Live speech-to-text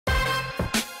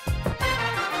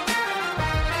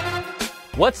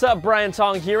What's up, Brian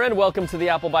Tong here, and welcome to the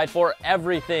Apple Byte for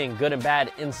everything good and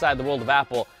bad inside the world of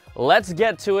Apple. Let's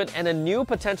get to it, and a new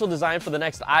potential design for the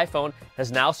next iPhone has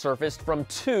now surfaced from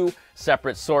two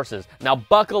separate sources. Now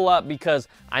buckle up, because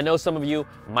I know some of you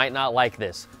might not like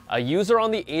this. A user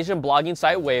on the Asian blogging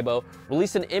site Weibo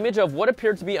released an image of what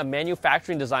appeared to be a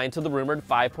manufacturing design to the rumored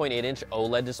 5.8-inch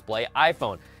OLED display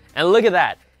iPhone. And look at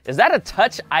that. Is that a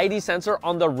Touch ID sensor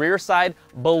on the rear side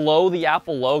below the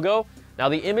Apple logo? Now,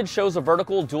 the image shows a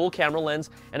vertical dual camera lens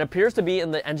and appears to be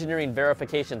in the engineering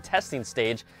verification testing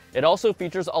stage. It also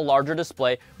features a larger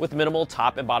display with minimal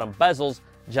top and bottom bezels,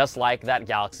 just like that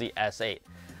Galaxy S8.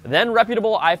 Then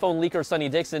reputable iPhone leaker Sonny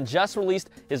Dixon just released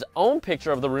his own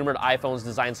picture of the rumored iPhone's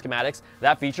design schematics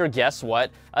that feature, guess what,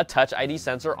 a Touch ID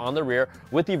sensor on the rear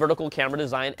with the vertical camera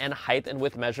design and height and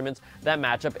width measurements that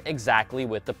match up exactly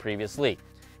with the previous leak.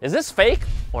 Is this fake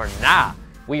or nah?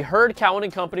 We heard Cowen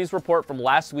 & Company's report from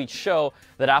last week's show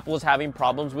that Apple was having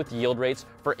problems with yield rates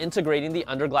for integrating the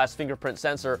under-glass fingerprint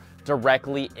sensor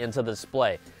directly into the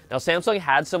display. Now, Samsung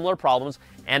had similar problems,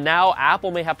 and now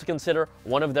Apple may have to consider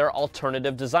one of their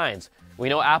alternative designs. We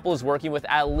know Apple is working with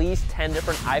at least 10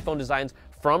 different iPhone designs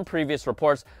from previous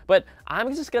reports, but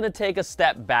I'm just going to take a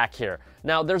step back here.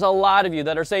 Now, there's a lot of you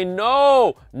that are saying,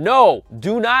 no,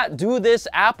 do not do this,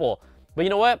 Apple. But you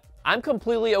know what? I'm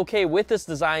completely okay with this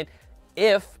design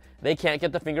if they can't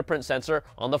get the fingerprint sensor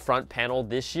on the front panel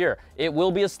this year. It will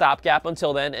be a stopgap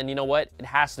until then, and you know what? It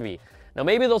has to be. Now,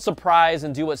 maybe they'll surprise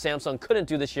and do what Samsung couldn't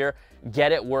do this year,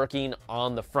 get it working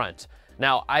on the front.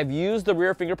 Now, I've used the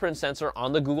rear fingerprint sensor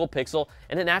on the Google Pixel,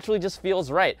 and it naturally just feels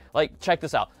right. Like, check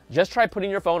this out. Just try putting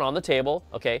your phone on the table,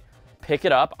 okay? Pick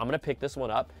it up. I'm gonna pick this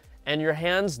one up. And your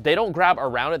hands, they don't grab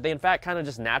around it. They, in fact, kind of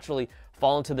just naturally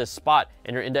fall into this spot,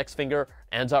 and your index finger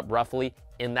ends up roughly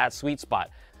in that sweet spot.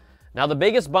 Now, the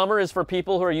biggest bummer is for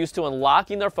people who are used to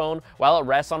unlocking their phone while it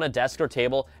rests on a desk or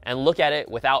table and look at it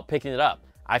without picking it up.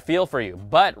 I feel for you.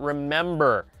 But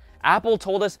remember, Apple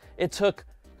told us it took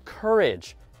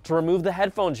courage to remove the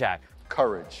headphone jack.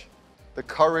 Courage. The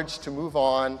courage to move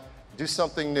on, do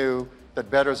something new that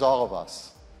betters all of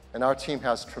us. And our team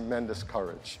has tremendous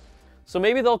courage. So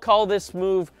maybe they'll call this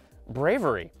move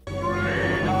bravery.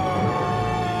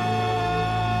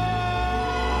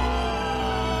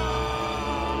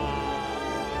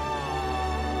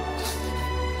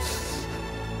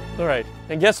 All right,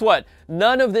 and guess what?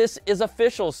 None of this is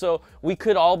official, so we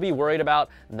could all be worried about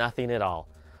nothing at all.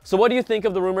 So what do you think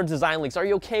of the rumored design leaks? Are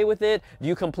you okay with it? Do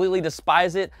you completely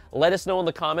despise it? Let us know in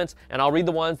the comments, and I'll read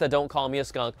the ones that don't call me a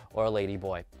skunk or a lady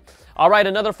boy. All right,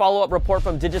 another follow-up report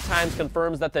from Digitimes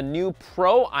confirms that the new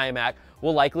Pro iMac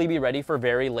will likely be ready for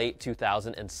very late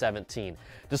 2017.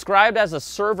 Described as a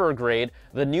server grade,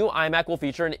 the new iMac will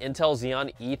feature an Intel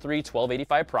Xeon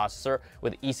E3-1285 processor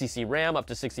with ECC RAM up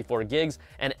to 64 gigs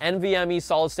and NVMe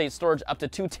solid-state storage up to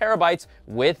 2 terabytes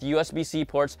with USB-C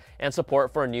ports and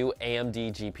support for a new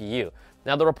AMD GPU.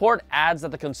 Now, the report adds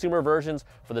that the consumer versions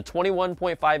for the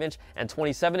 21.5-inch and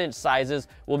 27-inch sizes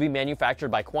will be manufactured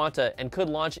by Quanta and could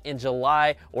launch in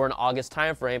July or an August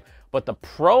timeframe, but the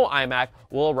Pro iMac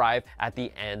will arrive at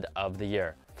the end of the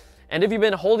year. And if you've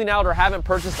been holding out or haven't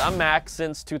purchased a Mac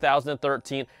since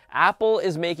 2013, Apple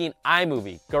is making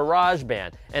iMovie,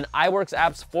 GarageBand, and iWorks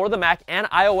apps for the Mac and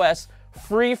iOS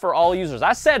free for all users.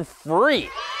 I said free!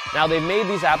 Now, they've made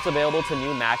these apps available to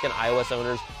new Mac and iOS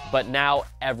owners, but now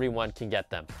everyone can get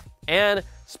them. And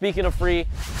speaking of free,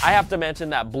 I have to mention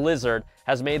that Blizzard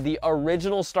has made the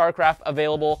original Starcraft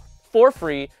available for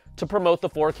free to promote the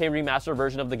 4K remastered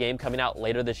version of the game coming out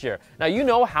later this year. Now, you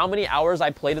know how many hours I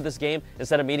played of this game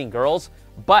instead of meeting girls,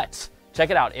 but check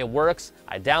it out, it works.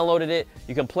 I downloaded it,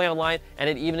 you can play online, and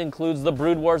it even includes the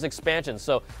Brood Wars expansion.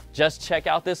 So just check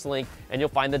out this link and you'll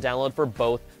find the download for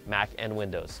both Mac and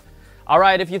Windows. All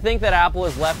right, if you think that Apple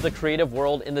has left the creative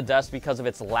world in the dust because of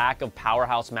its lack of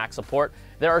powerhouse Mac support,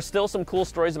 there are still some cool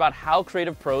stories about how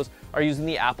creative pros are using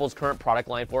the Apple's current product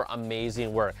line for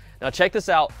amazing work. Now check this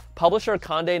out. Publisher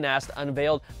Condé Nast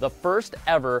unveiled the first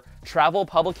ever travel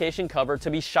publication cover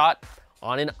to be shot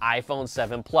on an iPhone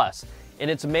 7 Plus. In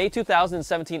its May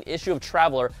 2017 issue of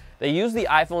Traveler, they used the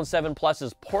iPhone 7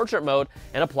 Plus's portrait mode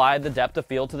and applied the depth of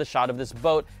field to the shot of this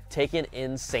boat taken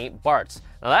in St. Bart's.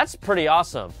 Now that's pretty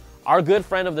awesome. Our good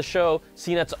friend of the show,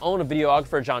 CNET's own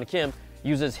videographer John Kim,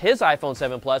 uses his iPhone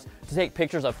 7 Plus to take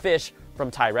pictures of fish from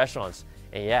Thai restaurants.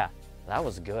 And yeah, that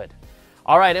was good.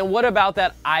 All right, and what about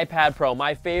that iPad Pro,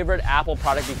 my favorite Apple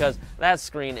product because that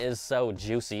screen is so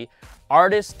juicy?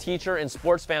 Artist, teacher, and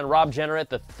sports fan Rob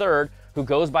Jenneret III, who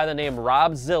goes by the name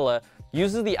Robzilla,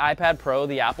 uses the iPad Pro,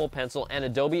 the Apple Pencil, and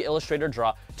Adobe Illustrator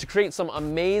Draw to create some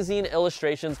amazing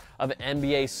illustrations of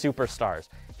NBA superstars.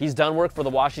 He's done work for the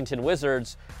Washington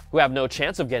Wizards, who have no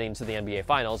chance of getting to the NBA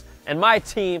Finals, and my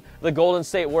team, the Golden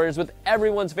State Warriors, with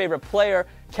everyone's favorite player,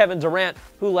 Kevin Durant,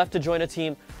 who left to join a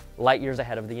team light years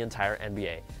ahead of the entire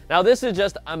NBA. Now, this is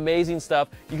just amazing stuff.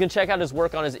 You can check out his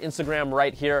work on his Instagram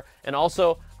right here, and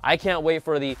also, I can't wait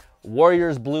for the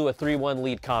Warriors blew a 3-1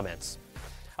 lead comments.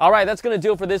 All right, that's going to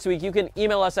do it for this week. You can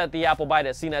email us at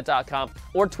theapplebyte@cnet.com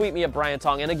or tweet me at Brian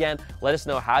Tong. And again, let us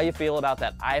know how you feel about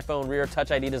that iPhone rear Touch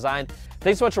ID design.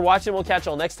 Thanks so much for watching. We'll catch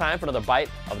you all next time for another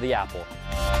Bite of the Apple.